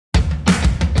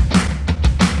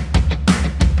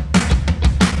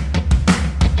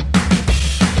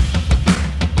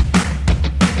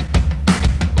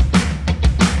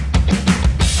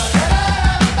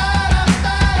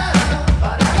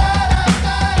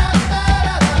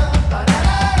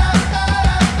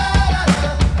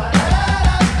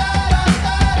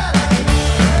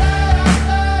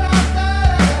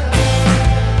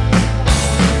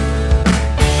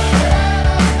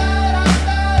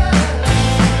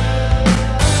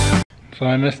So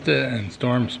I missed it and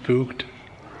Storm spooked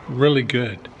really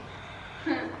good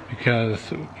because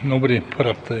nobody put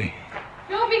up the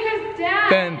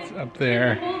fence up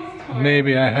there.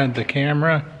 Maybe I had the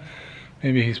camera.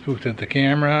 Maybe he spooked at the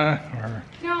camera or...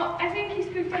 No, I think he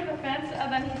spooked at the fence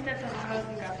and then he stepped on the hose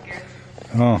and got scared.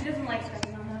 Oh. He doesn't like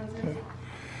stepping on hoses.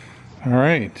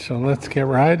 Alright, so let's get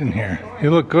riding here.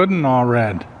 You look good in all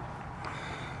red.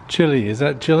 Chili, is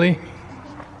that chili?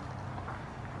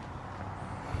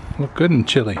 Look good in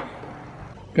chili.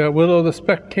 Got Willow the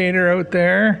spectator out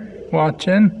there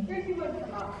watching. Gracie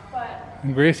wouldn't come up, but...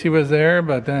 And Gracie was there,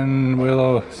 but then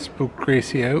Willow spooked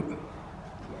Gracie out.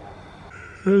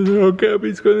 And now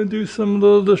Gabby's gonna do some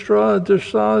little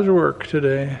dressage work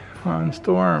today on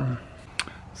Storm.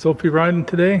 Sophie riding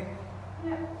today?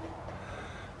 Yeah.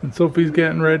 And Sophie's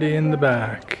getting ready in the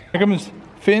back. Here comes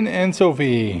Finn and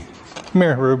Sophie. Come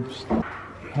here, Rubes.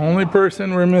 Only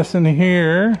person we're missing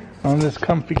here on this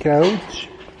comfy couch.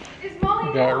 Is Molly?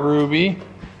 We got Ruby.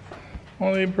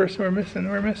 Only person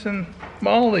we're missing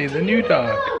Molly, the new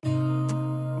dog.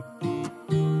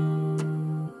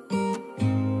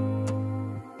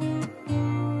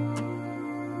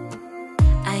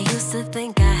 I used to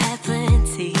think I had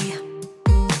plenty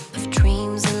of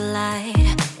dreams and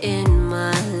light in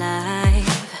my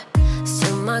life.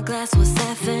 So my glass was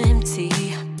half empty,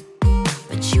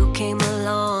 but you came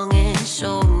along and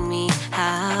showed me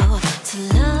how to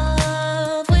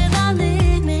love without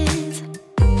limits,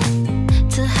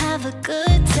 to have a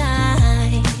good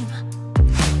time.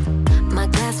 My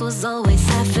glass was always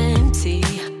half empty,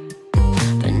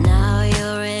 but now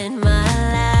you're in my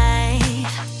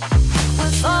life.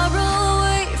 We're far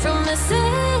away from the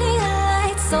city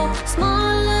lights, so small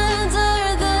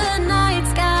under the night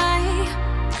sky.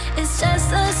 It's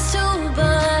just us two,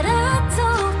 but I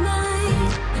don't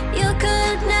mind. You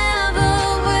could never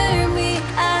wear me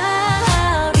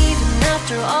out. Even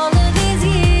after all of these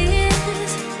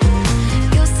years,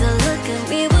 you still look at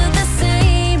me with the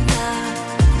same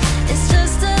love. It's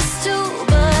just us two,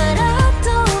 but I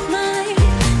don't mind.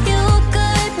 You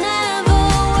could never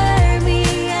wear me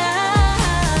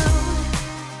out.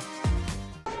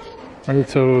 Alright,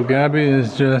 so Gabby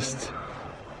is just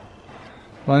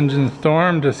lunging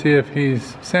Storm to see if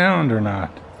he's sound or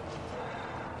not.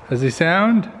 Does he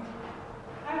sound?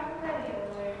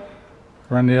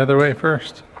 Run the other way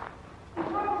first.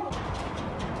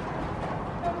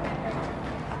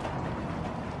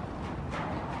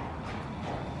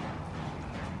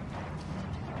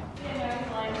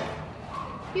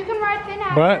 You can ride Finn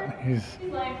after. But he's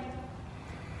lame.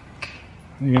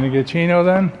 you gonna get Chino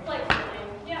then? Like,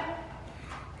 yeah.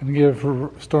 Gonna give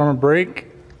Storm a break?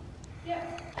 Yeah.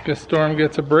 Guess Storm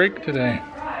gets a break today.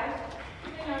 Ride.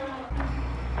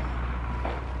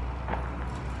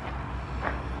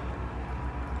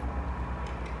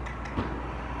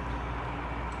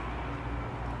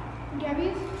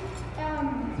 Gabby's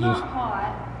not Just-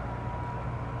 hot.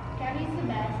 Gabby's the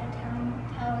best at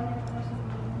telling his horses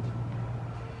mean.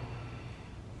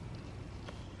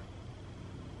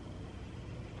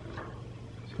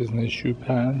 His nice shoe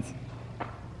pads.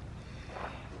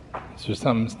 Is there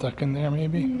something stuck in there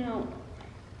maybe? No.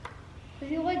 But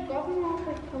you like got them off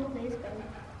like a couple days ago.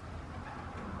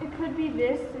 It could be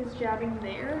this is jabbing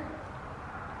there.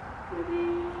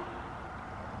 Maybe.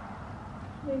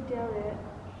 I doubt it.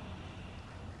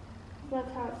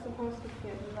 That's how it's supposed to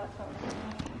fit, and that's how it's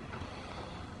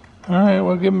Alright,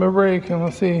 we'll give him a break and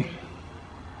we'll see.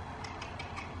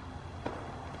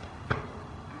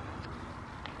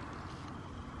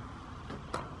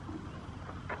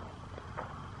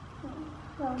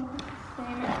 same.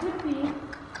 It could be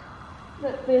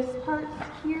that this part's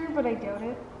here, but I doubt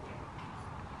it.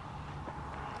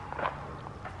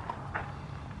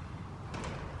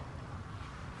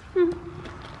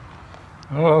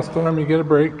 Oh well, Storm, you get a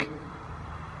break.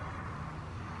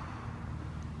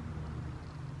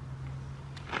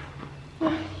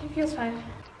 He feels fine.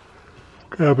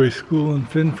 Gabby's schooling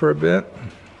Finn for a bit.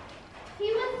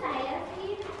 He was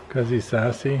sassy. Because he's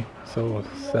sassy, so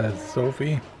says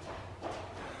Sophie.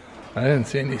 I didn't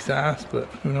see any sass, but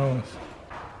who knows.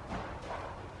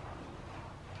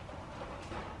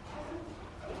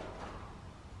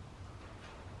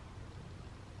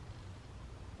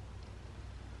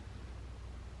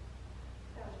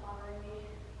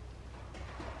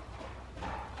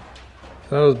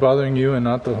 That was bothering you and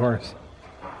not the horse.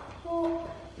 Well,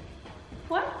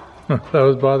 what? That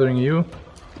was bothering you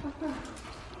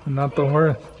and not the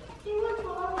horse. He was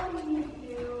bothering me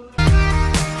too.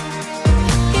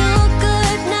 You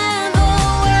could never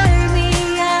wear me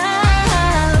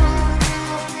out.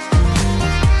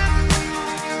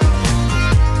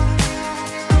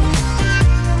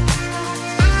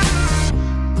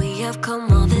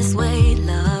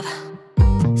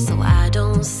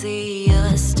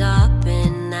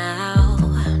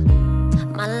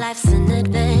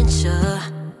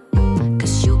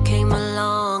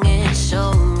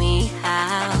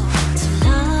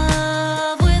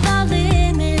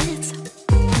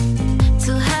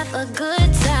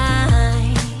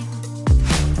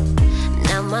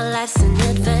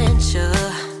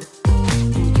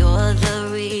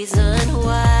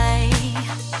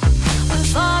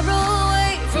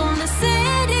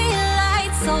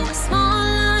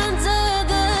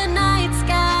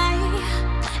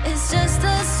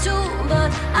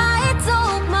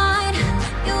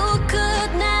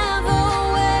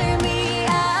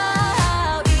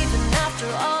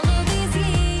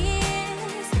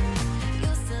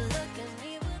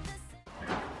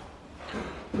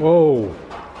 Whoa.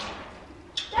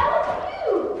 That was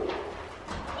huge.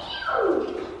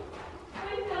 Huge.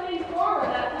 Please tell me forward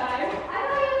that time. I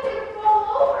thought you were gonna fall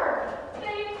over.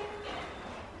 See?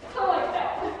 So like that.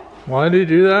 Why did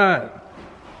you do that?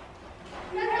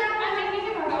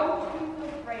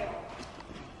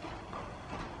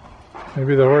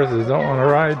 Maybe the horses don't want to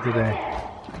ride today.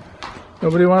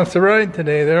 Nobody wants to ride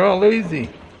today. They're all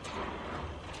lazy.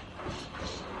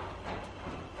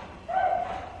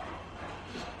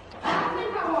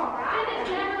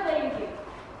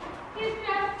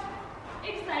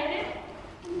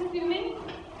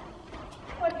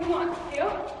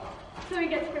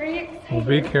 Well,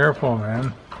 be careful,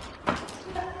 man. I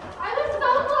was so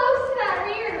close to that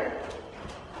rear.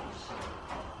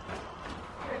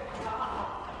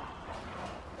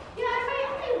 Yeah, I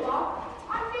only walk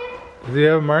on this. Does he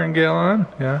have a martingale on?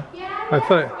 Yeah. Yeah, I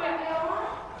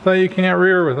thought you can't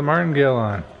rear with a martingale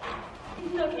on. He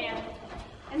still can,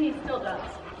 and he still does.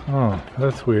 Oh,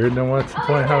 that's weird. Then what's the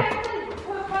point?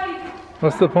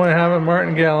 What's the point of having a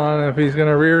martingale on if he's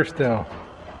gonna rear still?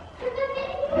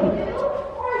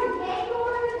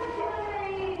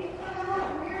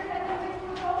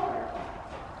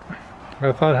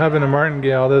 I thought having a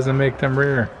martingale doesn't make them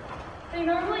rear. They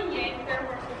normally yank their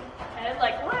horse's head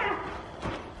like, wah!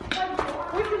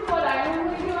 Which is what I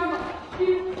normally do. I'm like,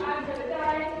 shoot, I'm gonna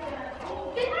die.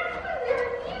 They actually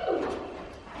rear huge.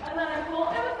 And then I pull,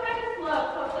 it was kind of slow,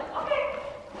 so I was like, okay.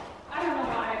 I don't know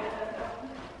why I did that though.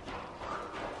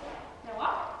 Now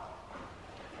what?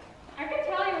 I could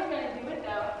tell he was gonna do it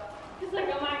though. He's like,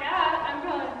 oh my god, I'm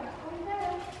going.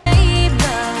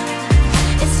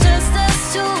 It's just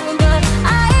us two.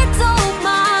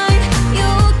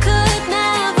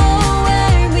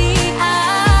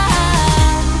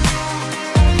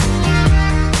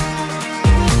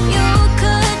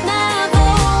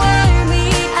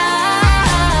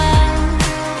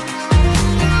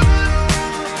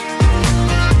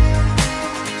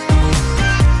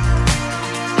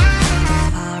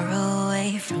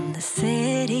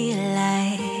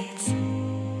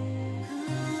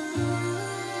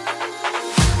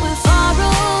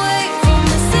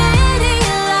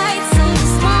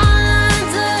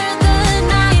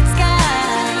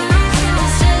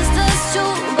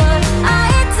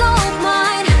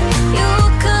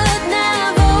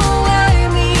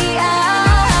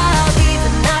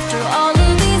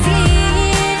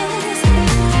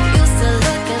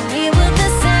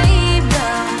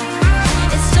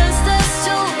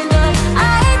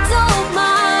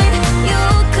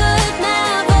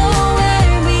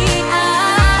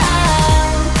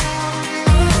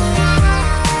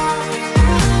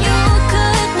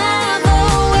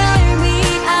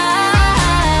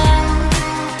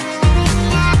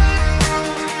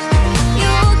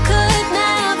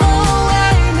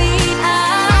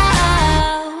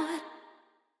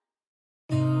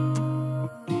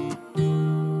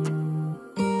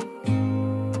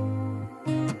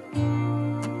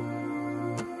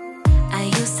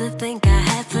 To think I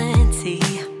had plenty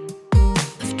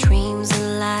of dreams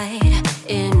and light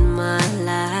in my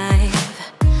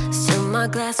life. Still my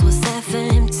glass was half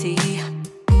empty,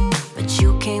 but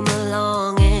you came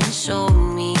along and showed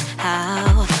me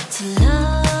how to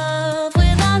love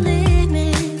without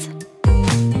limits,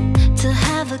 to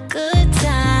have a good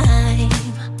time.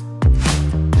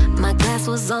 My glass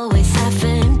was always half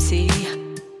empty,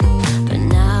 but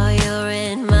now you're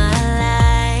in my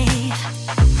life.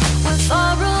 We're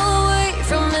far away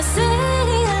from the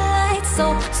city lights,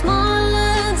 so small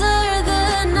under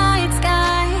the night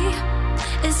sky.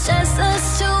 It's just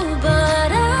us two,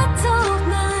 but I don't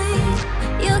mind.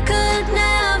 You could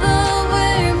never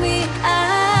wear me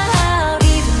out.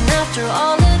 Even after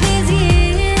all of these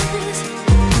years,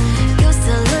 you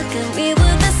still look at me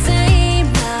with the same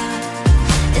love.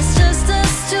 It's just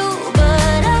us two,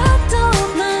 but I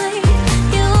don't mind.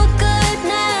 You could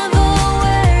never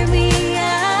wear me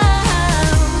out.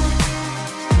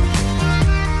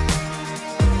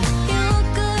 You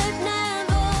could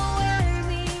never wear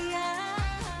me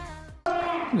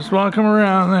out. Just walk him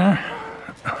around there.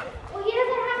 Well, he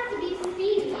doesn't have to be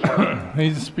speedy.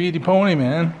 He's a speedy pony,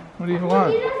 man. What do you He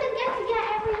want? doesn't get to get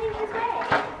everything his way.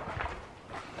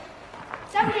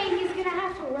 Someday he's gonna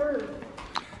have to learn.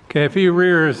 Okay, if he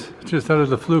rears just out of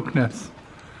the flukeness,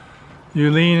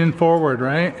 you lean in forward,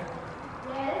 right?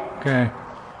 Yes. Okay.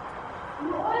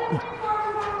 You always lean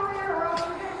forward on the rear, or else you're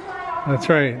gonna slide off. That's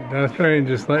right. That's right.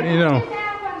 Just letting you know.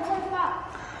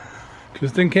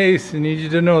 Just in case, I need you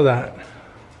to know that.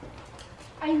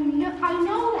 I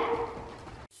know that.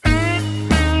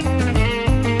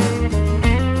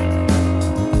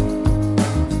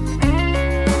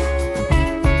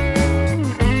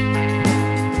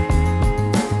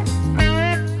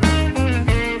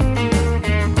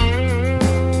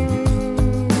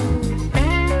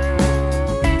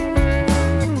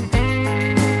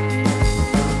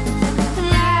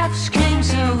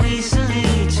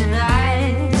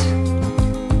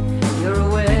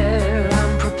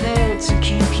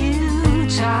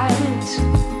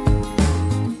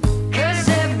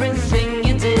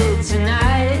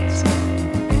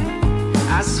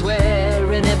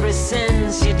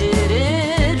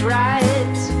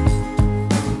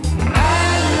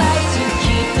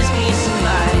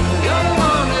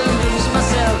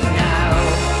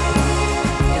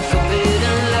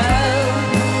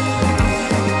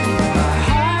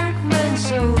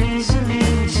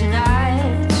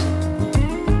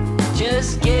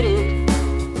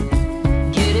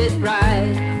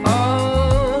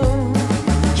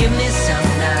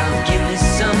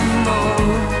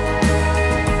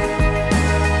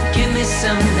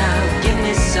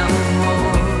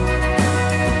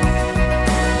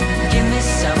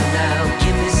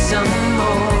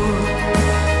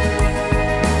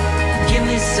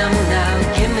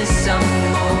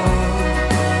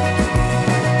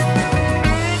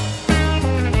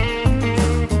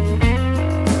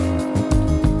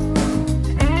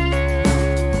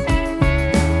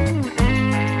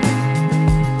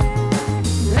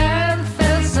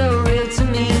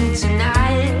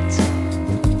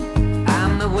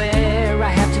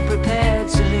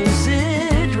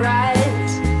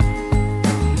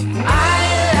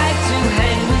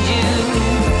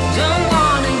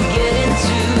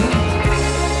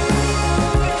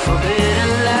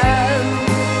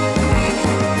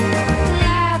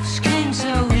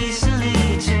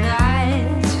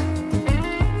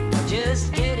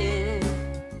 just get it.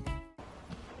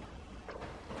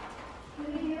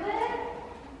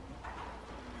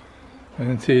 I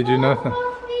didn't see you do nothing.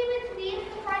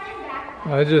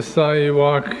 I just saw you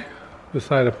walk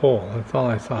beside a pole. That's all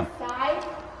I saw. Beside?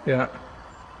 Yeah.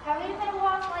 How many times I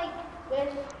walk like with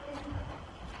his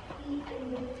feet in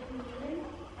between?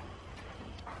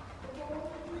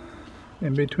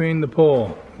 In between the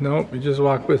pole. Nope, you just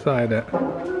walk beside it.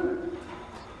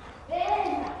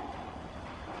 Then,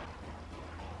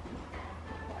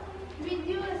 do we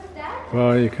do a step?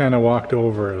 Well, you kind of walked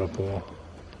over the pole.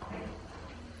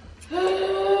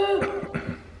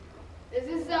 This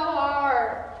is so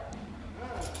hard.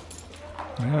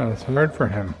 Yeah, it's hard for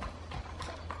him.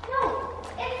 No,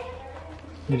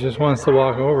 it's He just wants to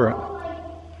walk over it.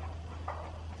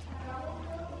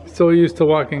 So used to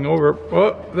walking over.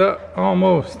 Oh,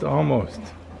 almost. almost.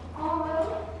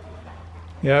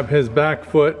 Yep, his back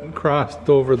foot crossed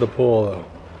over the pole though.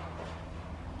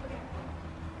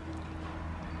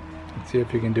 Let's see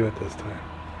if you can do it this time.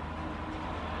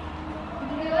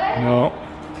 Can you do it? No.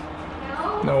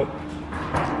 No? Nope.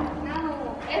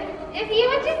 No. If you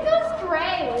would just go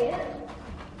straight.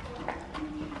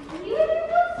 If you would just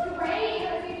go straight, it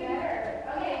would be better.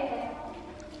 Okay.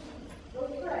 Go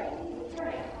straight.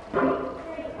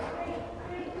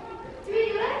 Do we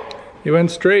do it? He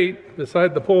went straight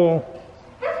beside the pole.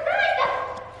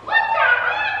 What the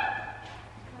heck?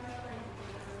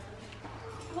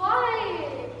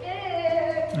 Why?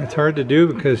 It's hard to do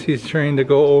because he's trying to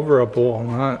go over a pole,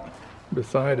 not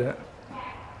beside it.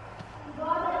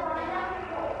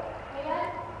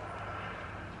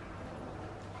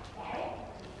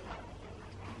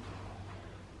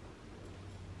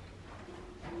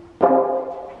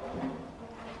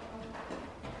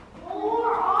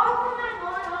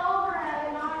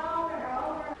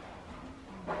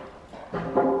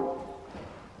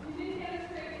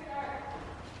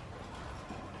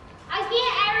 I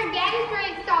can't ever get a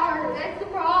straight start. That's the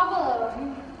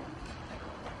problem.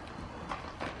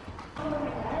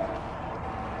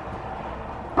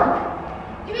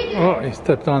 Do we do Oh, he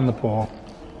stepped on the pole.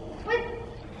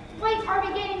 Like, are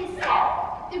we getting a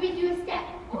step? Did we do a step?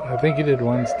 I think he did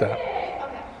one step.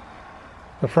 Okay.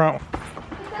 The front. He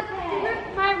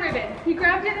ripped my ribbon. He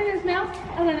grabbed it in his mouth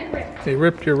and then it ripped. He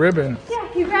ripped your ribbon. Yeah,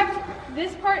 he grabbed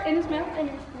this part in his mouth and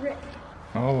it ripped.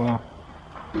 Oh well.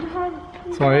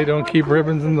 That's why you don't keep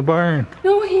ribbons in the barn.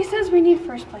 No, he says we need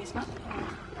first place, not third.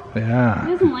 He Yeah.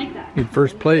 doesn't like that. Need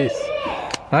first place.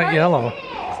 Not yellow.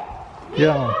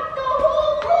 Yellow.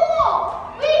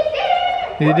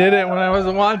 He did it when I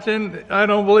wasn't watching. I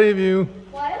don't believe you.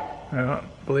 What? I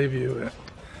don't believe you.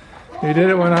 You did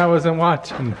it when I wasn't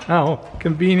watching. How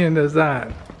convenient is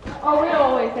that? Oh, it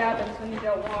always happens when you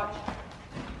don't watch.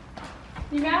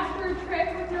 You master a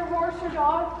trick with your horse or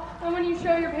dog, and when you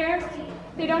show your parents,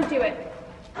 they don't do it.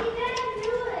 He didn't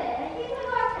do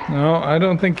it. No, I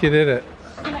don't think you did it.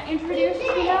 Can I introduce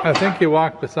you now? I think you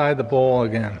walked beside the pole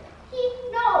again.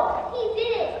 No, he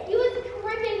did it. He was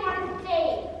tripping on his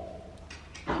face.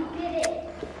 He did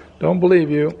it. Don't believe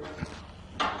you.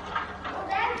 Well,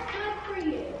 that's good for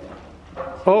you.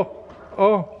 Oh,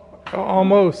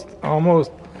 almost.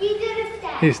 He did a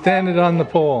step. He standing on the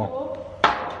pole.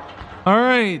 All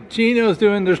right, Chino's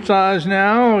doing dressage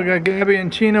now. We got Gabby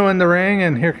and Chino in the ring,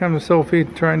 and here comes Sophie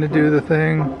trying to do the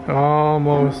thing.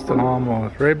 Almost.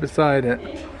 Right beside it.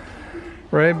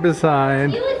 Right beside.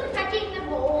 He was touching the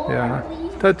bowl. Yeah,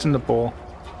 touching the pole.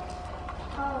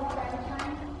 Oh, try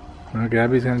time. Now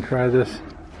Gabby's gonna try this.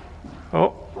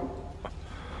 Oh.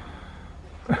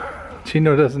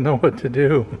 Chino doesn't know what to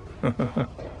do.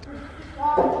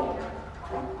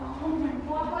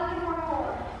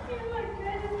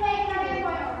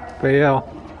 Bael.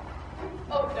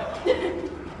 Oh, no.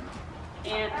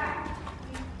 And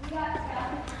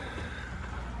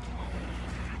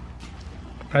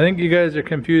I think you guys are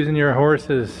confusing your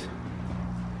horses.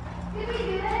 did we do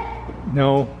it?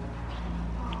 No.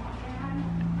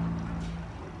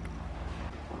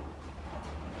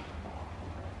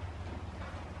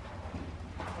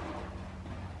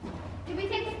 Did we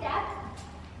take steps?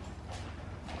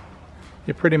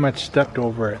 You pretty much stepped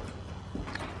over it.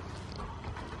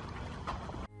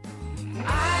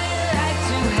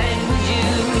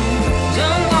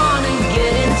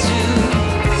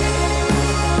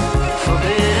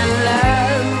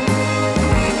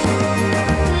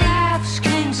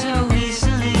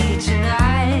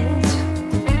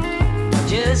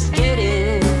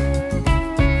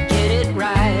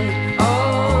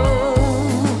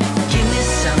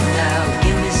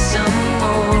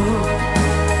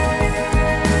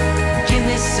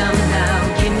 Some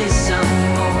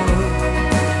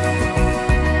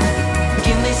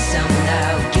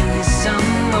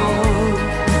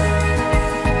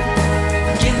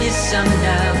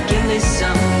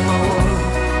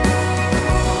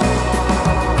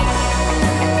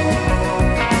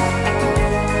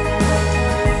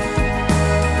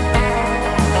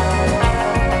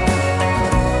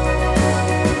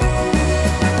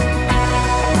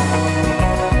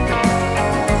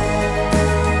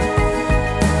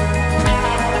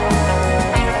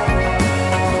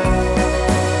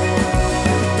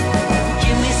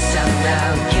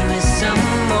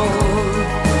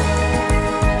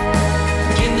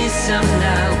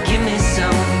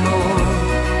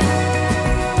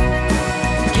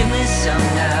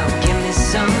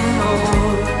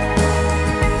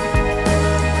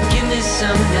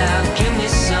Give me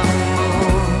some more.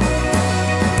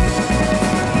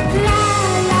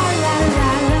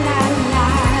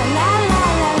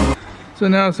 So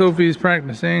now Sophie's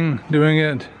practicing doing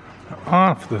it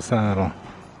off the saddle.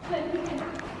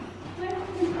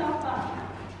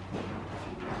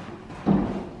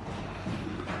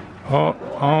 Oh,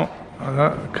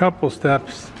 a couple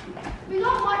steps. We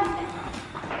got one step.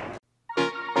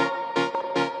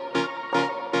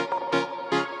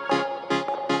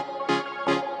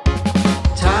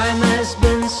 Time has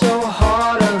been so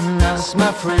hard on us,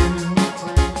 my friend.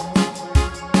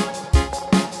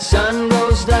 Sun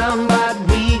goes down, but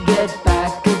we get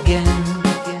back again.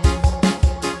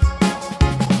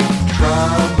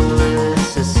 Trouble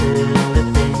is a silly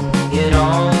thing, it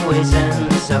always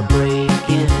ends up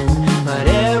breaking, but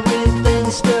everything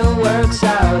still works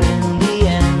out in the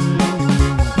end.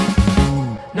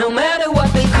 No matter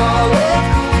what they call it,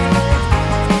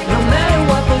 no matter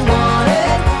what they want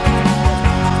it,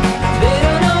 they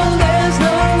don't know there's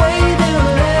no way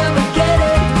they'll ever get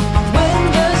it.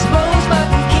 Wind just blows, but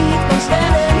we keep on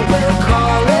standing. We'll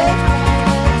call it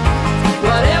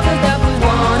whatever that we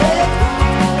want it.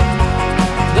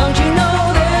 Don't you know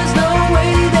there's no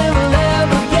way they will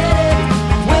ever get it?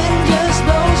 Wind just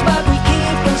blows, but we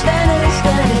keep on standing,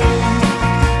 standing.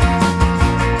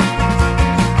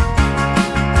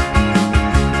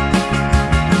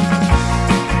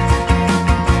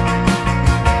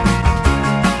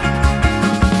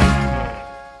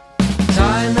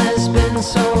 Time has been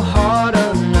so hard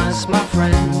on us, my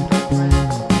friend,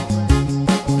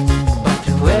 but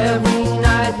through every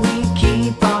night we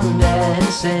keep on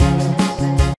dancing.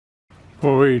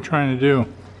 What were you trying to do?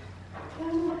 Get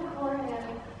him off the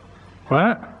forehand.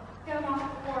 What? Get him off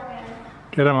the forehand.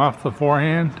 Get him off the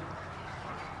forehand?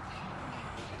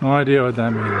 No idea what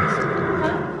that means.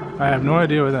 Huh? I have no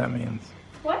idea what that means.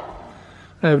 What?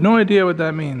 I have no idea what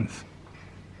that means.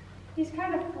 He's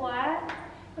kind of flat.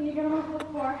 When you get him off the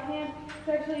forehand, he's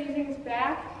actually using his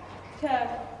back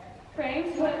to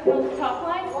frame so it builds top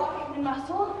line and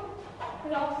muscle.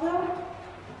 But also,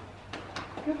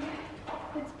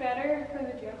 it's better for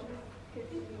the judges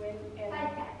because you win and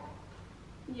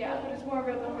yeah, but it's more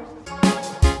about the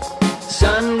horses.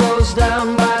 Sun goes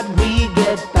down, but